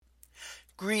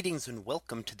Greetings and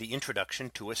welcome to the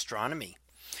introduction to astronomy.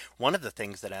 One of the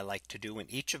things that I like to do in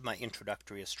each of my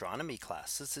introductory astronomy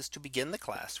classes is to begin the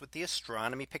class with the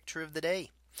astronomy picture of the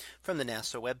day from the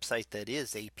NASA website, that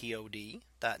is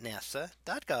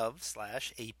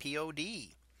apod.nasa.gov/apod.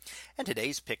 And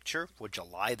today's picture for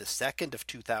July the 2nd of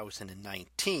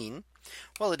 2019.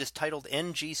 Well, it is titled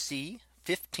NGC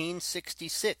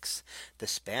 1566, the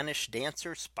Spanish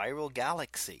Dancer Spiral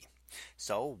Galaxy.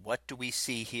 So what do we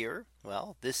see here?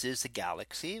 Well, this is a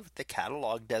galaxy with the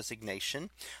catalog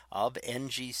designation of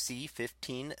NGC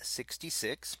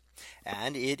 1566.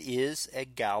 And it is a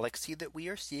galaxy that we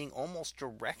are seeing almost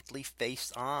directly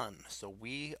face on. So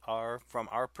we are, from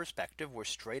our perspective, we're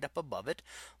straight up above it,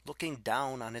 looking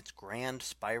down on its grand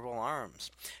spiral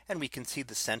arms. And we can see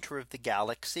the center of the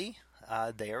galaxy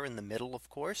there in the middle, of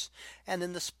course, and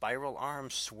then the spiral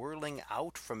arms swirling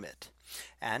out from it.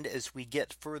 And as we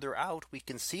get further out, we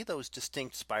can see those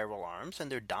distinct spiral arms,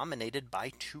 and they're dominated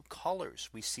by two colors.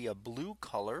 We see a blue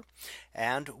color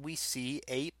and we see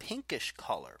a pinkish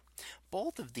color.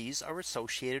 Both of these are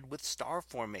associated with star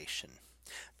formation.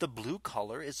 The blue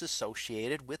color is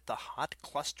associated with the hot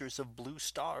clusters of blue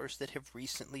stars that have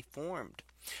recently formed.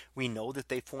 We know that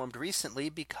they formed recently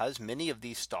because many of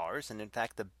these stars, and in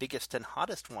fact the biggest and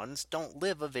hottest ones, don't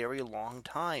live a very long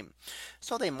time.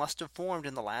 So they must have formed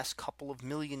in the last couple of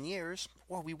million years,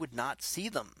 or we would not see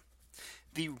them.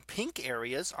 The pink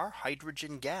areas are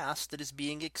hydrogen gas that is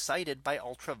being excited by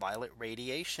ultraviolet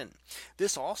radiation.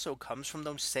 This also comes from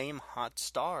those same hot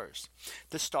stars.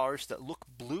 The stars that look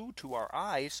blue to our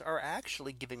eyes are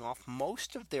actually giving off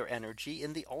most of their energy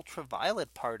in the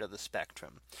ultraviolet part of the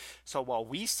spectrum. So while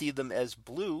we see them as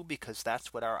blue because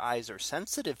that's what our eyes are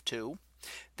sensitive to,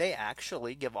 they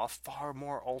actually give off far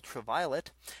more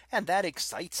ultraviolet, and that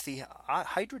excites the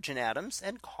hydrogen atoms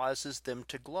and causes them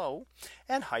to glow.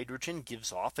 And hydrogen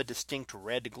gives off a distinct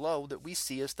red glow that we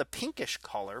see as the pinkish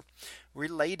color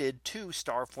related to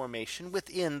star formation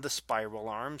within the spiral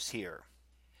arms here.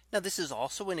 Now, this is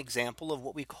also an example of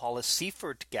what we call a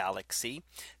Seyfert galaxy.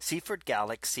 Seyfert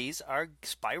galaxies are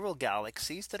spiral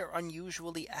galaxies that are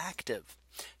unusually active.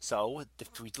 So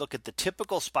if we look at the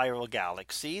typical spiral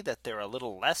galaxy, that they're a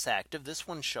little less active, this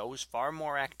one shows far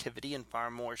more activity and far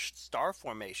more star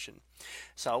formation.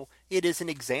 So it is an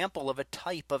example of a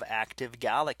type of active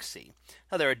galaxy.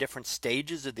 Now, there are different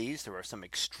stages of these. There are some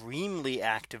extremely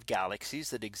active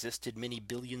galaxies that existed many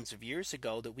billions of years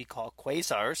ago that we call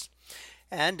quasars.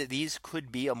 And these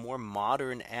could be a more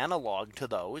modern analog to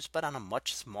those, but on a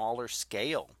much smaller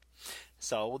scale.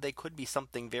 So they could be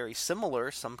something very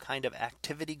similar, some kind of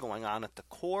activity going on at the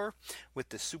core with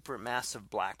the supermassive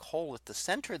black hole at the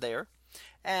center there,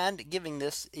 and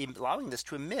allowing this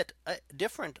to emit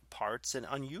different parts and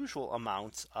unusual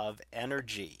amounts of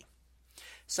energy.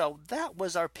 So that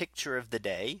was our picture of the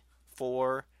day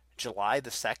for July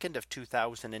the 2nd of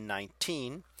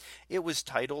 2019. It was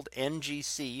titled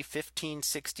NGC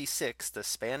 1566, the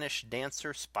Spanish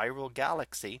Dancer Spiral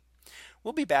Galaxy.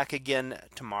 We'll be back again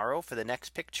tomorrow for the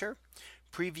next picture,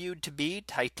 previewed to be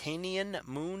Titanian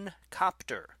Moon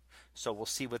Copter. So we'll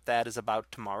see what that is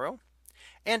about tomorrow.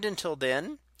 And until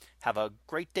then, have a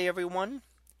great day, everyone,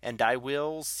 and I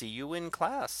will see you in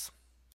class.